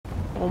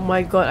Oh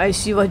my god, I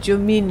see what you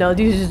mean now.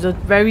 This is the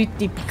very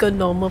typical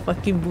normal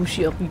fucking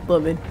bullshit of people,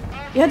 man.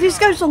 Yeah, this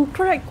guy's on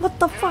crack. What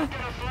the fuck?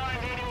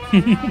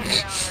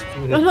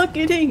 I'm not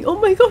kidding. Oh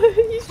my god,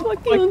 he's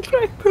fucking on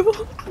crack, bro.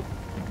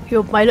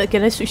 Yo, pilot,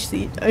 can I switch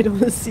seat? I don't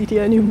want to sit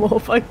here anymore.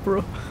 Fuck,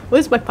 bro.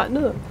 Where's my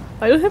partner?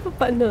 I don't have a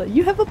partner.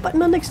 You have a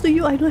partner next to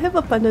you. I don't have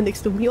a partner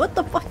next to me. What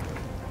the fuck?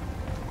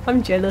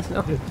 I'm jealous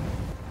now.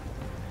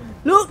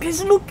 Look,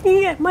 he's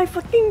looking at my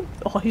fucking...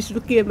 Oh, he's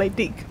looking at my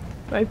dick.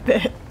 My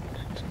bad.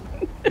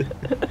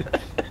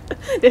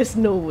 There's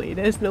no way.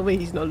 There's no way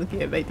he's not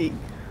looking at my dick.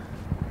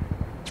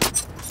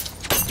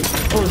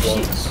 Oh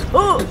shit.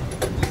 Oh!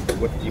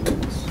 What do you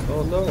want?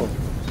 Oh no.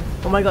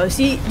 Oh my god,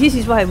 see, this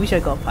is why I wish I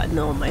got a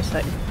partner on my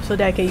side. So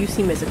that I can use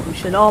him as a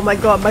cushion. Oh my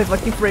god, my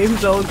fucking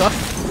frames, oh god.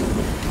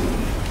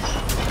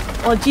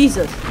 Oh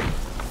Jesus.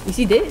 Is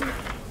he dead?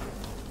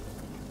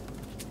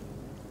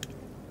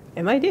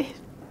 Am I dead?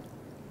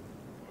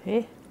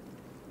 Eh?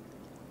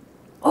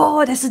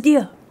 Oh, that's a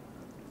deer!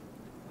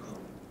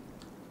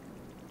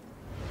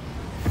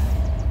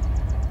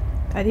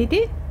 Are they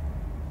dead?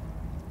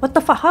 What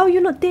the fuck? How are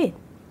you not dead?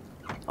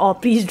 Oh,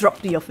 please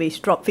drop to your face.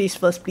 Drop face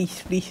first,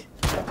 please, please.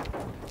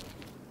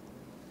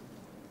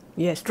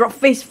 Yes, drop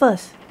face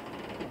first.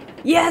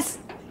 Yes!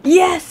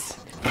 Yes!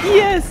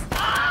 Yes!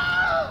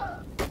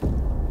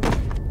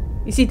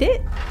 Is he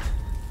dead?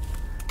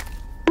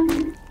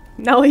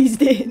 Now he's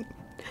dead.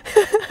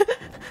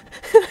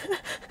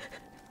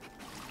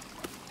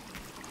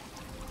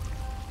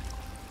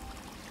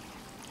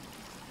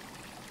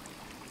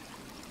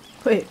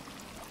 Wait.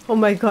 Oh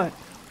my god.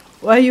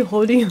 Why are you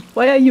holding?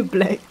 Why are you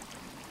black?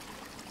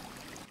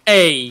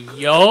 Hey,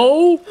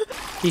 yo!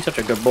 He's such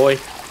a good boy.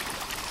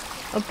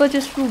 A bird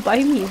just flew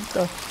by me. What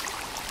the?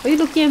 Why are you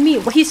looking at me?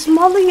 Well, he's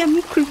smiling at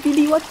me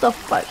creepily. What the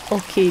fuck?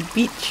 Okay,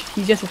 bitch.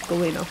 He just walked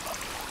away now.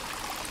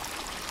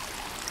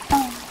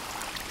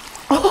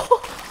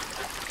 Oh!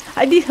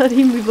 I did hurt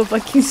him with a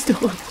fucking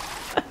stone.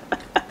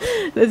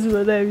 Let's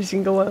murder every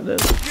single one of them.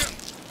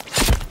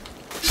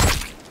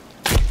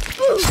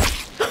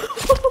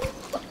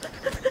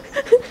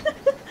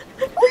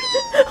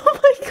 Oh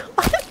my god!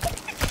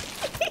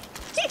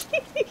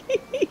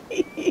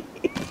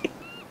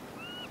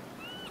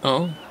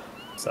 Oh.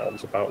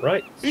 Sounds about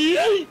right. He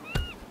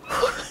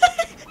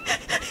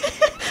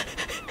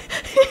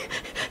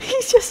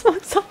just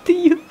walks up to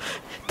you,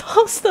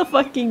 toss the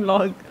fucking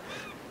log,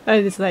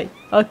 and it's like,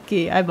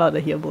 okay, I'm out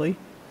of here, boy.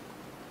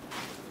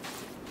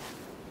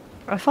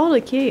 I found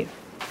a cave.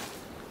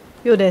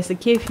 Yo, there's a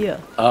cave here.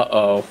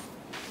 Uh-oh.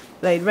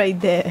 Like right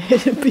there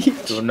at the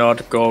beach. Do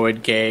not go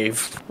in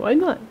cave. Why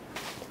not?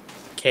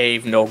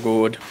 Cave no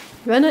good.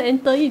 You wanna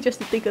enter it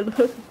just to take a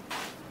look?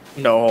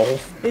 No.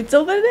 It's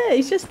over there,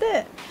 it's just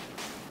there.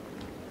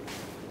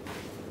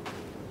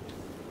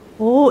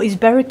 Oh, it's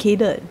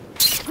barricaded.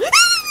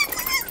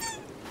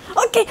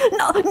 Okay,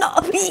 no, no.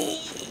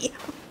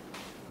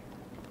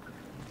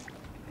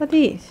 What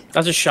is?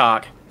 That's a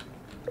shark.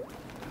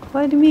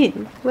 What do you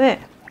mean? Where?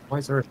 Why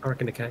is there a shark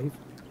in a cave?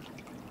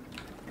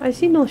 I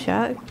see no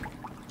shark.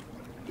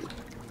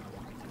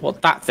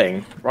 What, that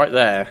thing? Right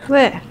there.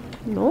 Where?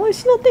 No, I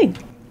see nothing.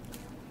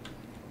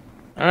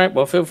 Alright,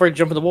 well feel free to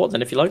jump in the water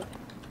then if you like.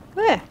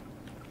 Where?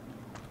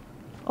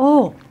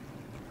 Oh,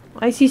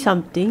 I see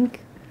something.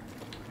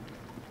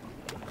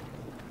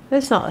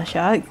 That's not a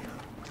shark.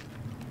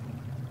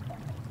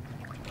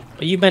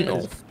 Are you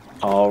mental?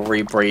 Oh,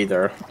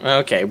 rebreather.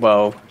 Okay,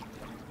 well,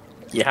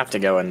 you have to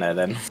go in there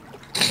then.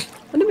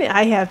 What do you mean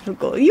I have to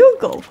go? You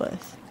go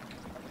first.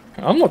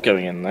 I'm not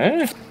going in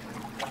there.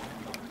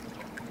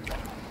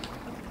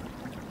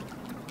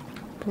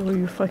 Bro,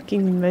 you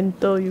fucking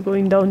mental. You're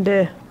going down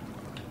there.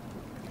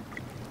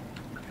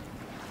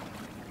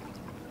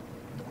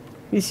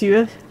 You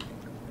serious?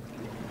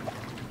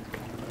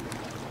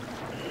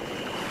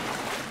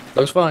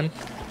 Looks fine.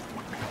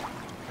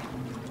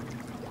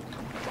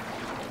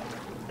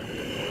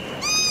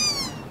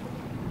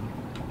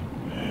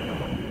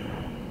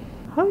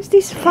 How is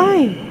this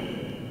fine?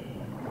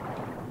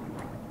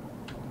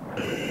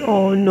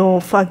 Oh no,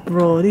 fuck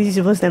bro. This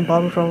is worse than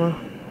bottle trauma.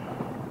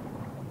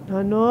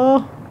 Oh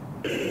no.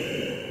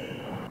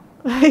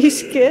 I'm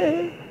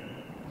scared.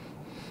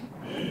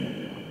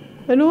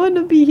 I don't want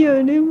to be here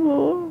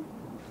anymore.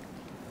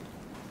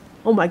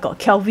 Oh my god,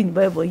 Kelvin,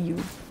 where were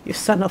you? You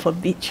son of a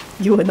bitch.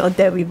 You were not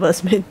there with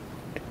us, man.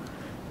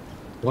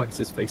 Why is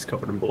his face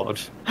covered in blood?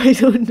 I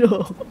don't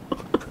know.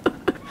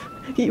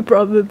 He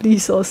probably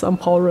saw some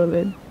horror,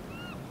 man.